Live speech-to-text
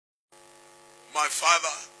My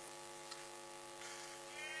Father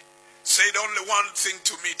said only one thing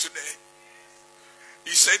to me today.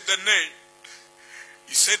 He said the name.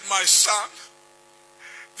 He said, my son,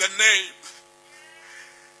 the name.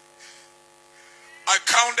 I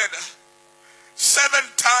counted 7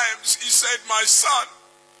 times. He said, my son,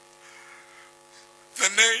 the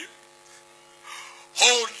name.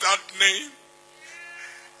 Hold that name.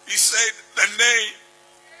 He said, the name.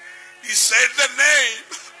 He said, the name.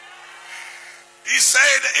 He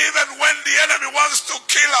said, even when the enemy wants to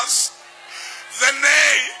kill us, the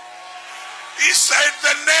name. He said,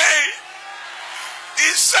 the name.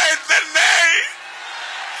 He said, the name.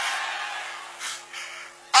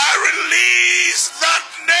 I release that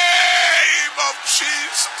name of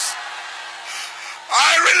Jesus.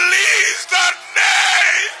 I release that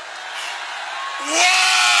name.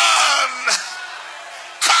 One.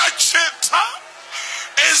 Catch it.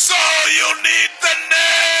 Is all you need, the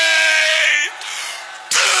name.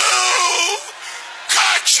 2.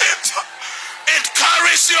 Catch it. It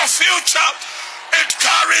carries your future. It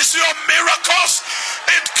carries your miracles.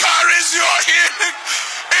 It carries your healing.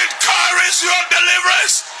 It carries your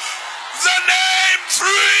deliverance. The name 3.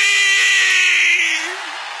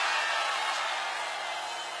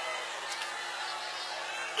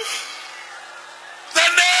 The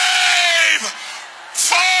name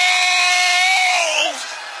 4.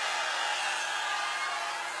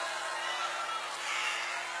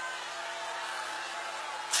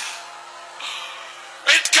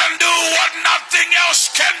 It can do what nothing else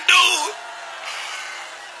can do.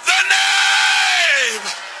 The name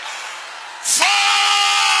 5.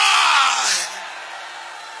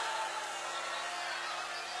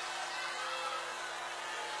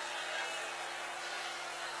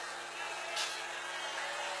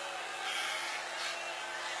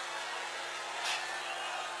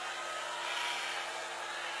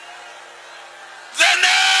 The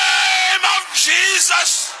name of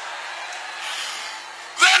Jesus.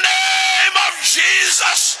 The name of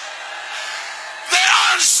Jesus. The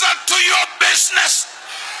answer to your business.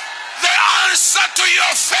 The answer to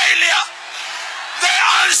your failure. The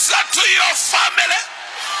answer to your family.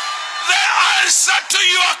 The answer to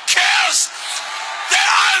your cares. The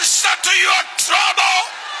answer to your trouble.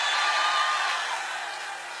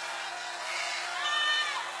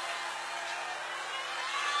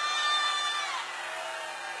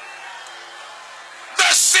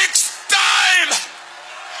 The 6th time,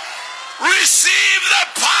 receive the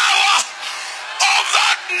power of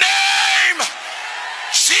that name,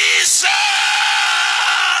 Jesus.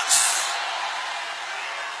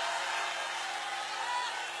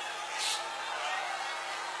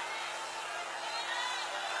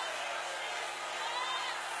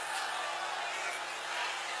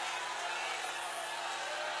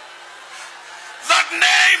 That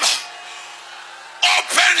name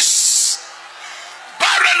opens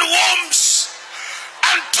barren wombs,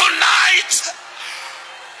 and tonight,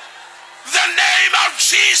 the name of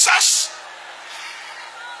Jesus,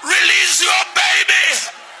 release your baby.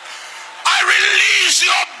 I release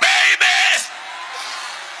your baby.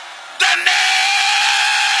 The name.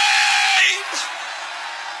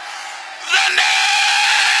 The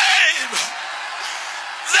name.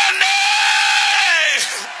 The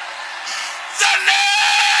name. The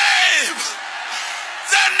name.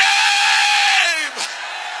 The name.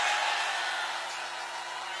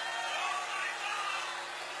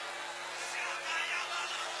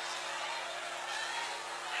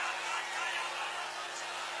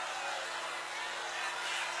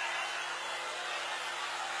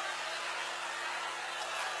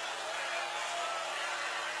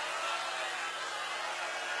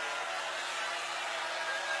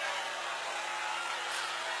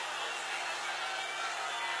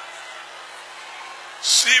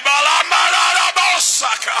 Sibala marara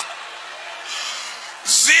bosaka.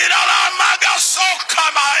 Zirala magasoka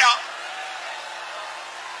maya.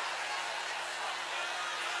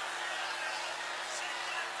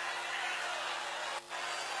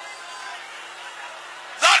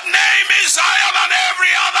 That name is higher than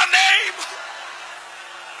every other name.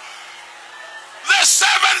 The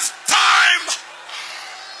 7th time,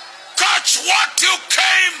 catch what you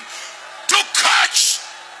came to catch.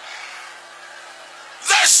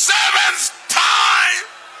 The 7th time,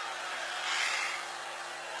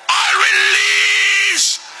 I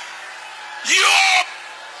release your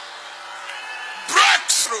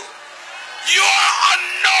breakthrough, your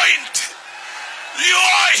anointing,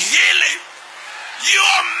 your healing,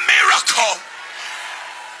 your miracle.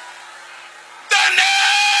 The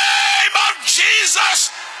name of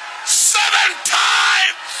Jesus, 7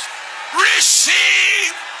 times,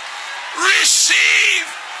 receive, receive.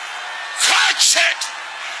 Catch it.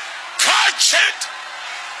 Catch it.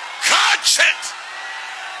 Catch it.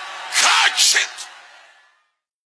 Catch it.